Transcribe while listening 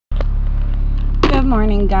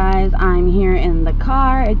morning, guys. I'm here in the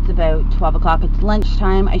car. It's about 12 o'clock. It's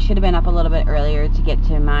lunchtime. I should have been up a little bit earlier to get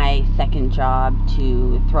to my second job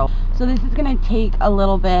to throw. So this is going to take a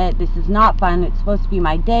little bit. This is not fun. It's supposed to be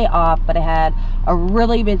my day off, but I had a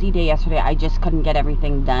really busy day yesterday. I just couldn't get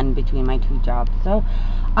everything done between my two jobs. So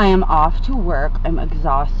I am off to work. I'm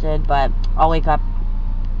exhausted, but I'll wake up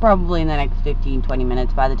probably in the next 15-20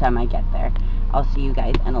 minutes by the time I get there. I'll see you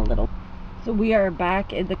guys in a little. So we are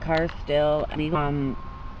back in the car still.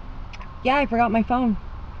 Yeah, I forgot my phone.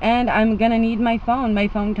 And I'm gonna need my phone. My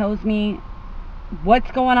phone tells me what's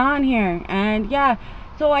going on here. And yeah,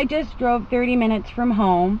 so I just drove 30 minutes from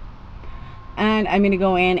home. And I'm gonna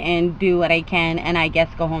go in and do what I can, and I guess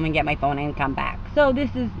go home and get my phone and come back. So this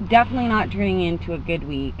is definitely not turning into a good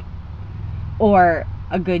week. Or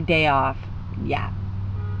a good day off. Yeah.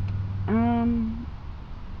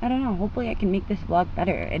 I don't know, hopefully I can make this vlog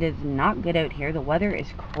better. It is not good out here. The weather is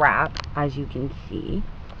crap, as you can see.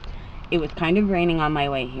 It was kind of raining on my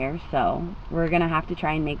way here, so we're gonna have to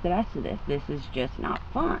try and make the best of this. This is just not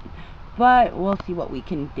fun, but we'll see what we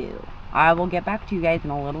can do. I will get back to you guys in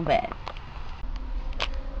a little bit.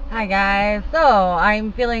 Hi guys, so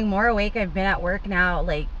I'm feeling more awake. I've been at work now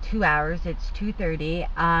like 2 hours. It's 2:30.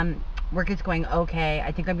 Work is going okay.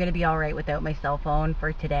 I think I'm gonna be all right without my cell phone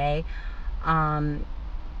for today.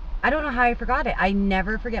 I don't know how I forgot it. I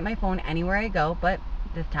never forget my phone anywhere I go, but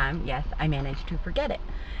this time, yes, I managed to forget it.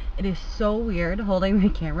 It is so weird holding the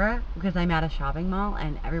camera because I'm at a shopping mall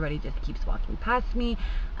and everybody just keeps walking past me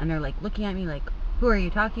and they're like looking at me like, who are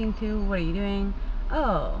you talking to? What are you doing?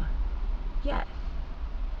 Oh, yes,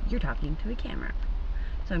 you're talking to the camera.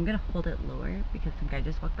 So I'm gonna hold it lower because some guy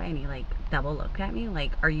just walked by and he like double looked at me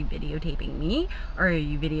like, are you videotaping me or are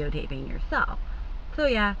you videotaping yourself? So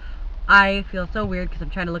yeah, I feel so weird because I'm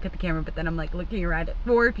trying to look at the camera, but then I'm like looking around at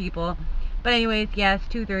 4 people. But anyways, yes,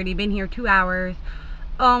 2:30, been here 2 hours,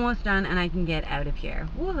 almost done, and I can get out of here.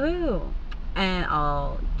 Woohoo! And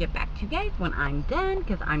I'll get back to you guys when I'm done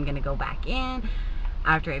because I'm gonna go back in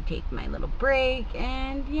after I've taken my little break.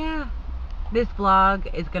 And yeah, this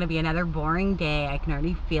vlog is gonna be another boring day. I can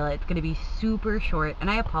already feel it. It's gonna be super short, and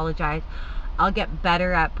I apologize. I'll get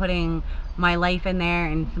better at putting my life in there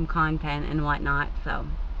and some content and whatnot. So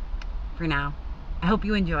for now, I hope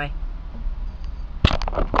you enjoy.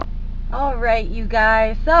 Alright, you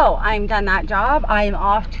guys, so I'm done that job. I'm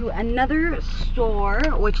off to another store,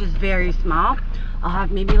 which is very small. I'll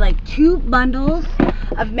have maybe like 2 bundles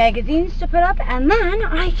of magazines to put up, and then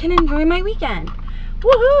I can enjoy my weekend.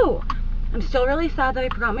 Woohoo! I'm still really sad that I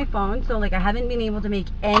forgot my phone, so like I haven't been able to make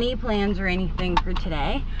any plans or anything for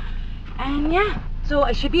today. And yeah, so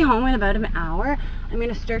I should be home in about an hour. I'm going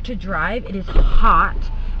to start to drive. It is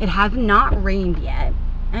hot. It has not rained yet.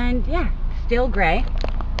 And yeah, still gray.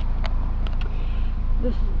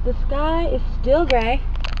 The sky is still gray.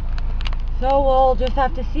 So we'll just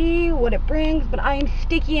have to see what it brings. But I'm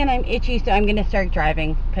sticky and I'm itchy, so I'm going to start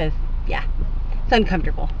driving because, yeah, it's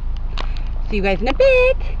uncomfortable. See you guys in a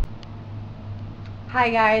bit. Hi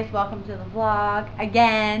guys, welcome to the vlog.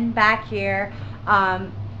 Again, back here.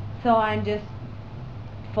 So I'm just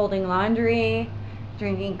folding laundry,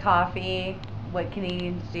 drinking coffee, what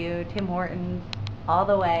Canadians do, Tim Hortons, all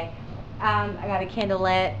the way. I got a candle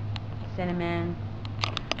lit, cinnamon,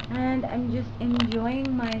 and I'm just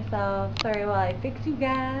enjoying myself. Sorry while I fix you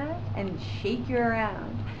guys and shake you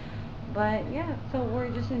around. But yeah, so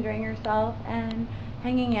we're just enjoying ourselves and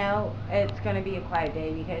hanging out. It's going to be a quiet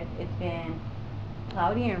day because it's been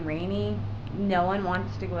cloudy and rainy. No one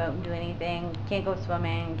wants to go out and do anything. Can't go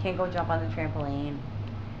swimming, can't go jump on the trampoline.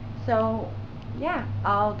 So yeah,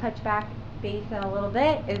 I'll touch base in a little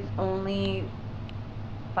bit. It's only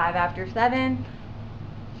 5 after 7.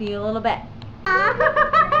 See you a little bit. Ow.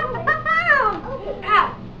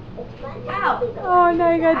 Ow. Oh,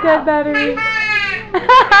 now you got dead battery.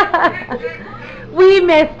 We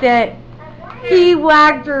missed it. He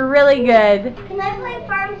whacked her really good. Can I play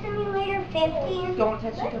Farm Simulator 15? Don't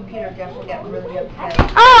touch the computer, Jeff will get really upset.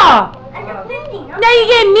 Oh! I'm 15. Now you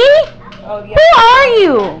get me? Oh, yeah. Who are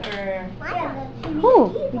you? Who?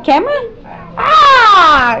 The camera?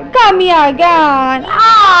 Ah! Got me again.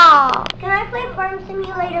 Ah! Can I play Farm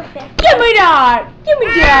Simulator 15? Give me that! Give me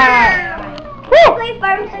that! Can I play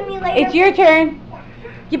Farm Simulator? It's your turn.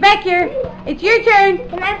 Get back here. It's your turn.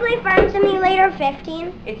 Can I play Farm Simulator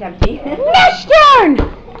 15? It's empty. Next turn!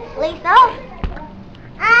 Lisa?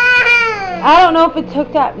 I don't know if it's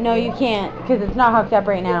hooked up. No, you can't, because it's not hooked up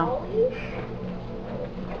right now.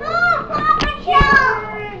 Oh, Papa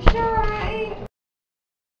Joe!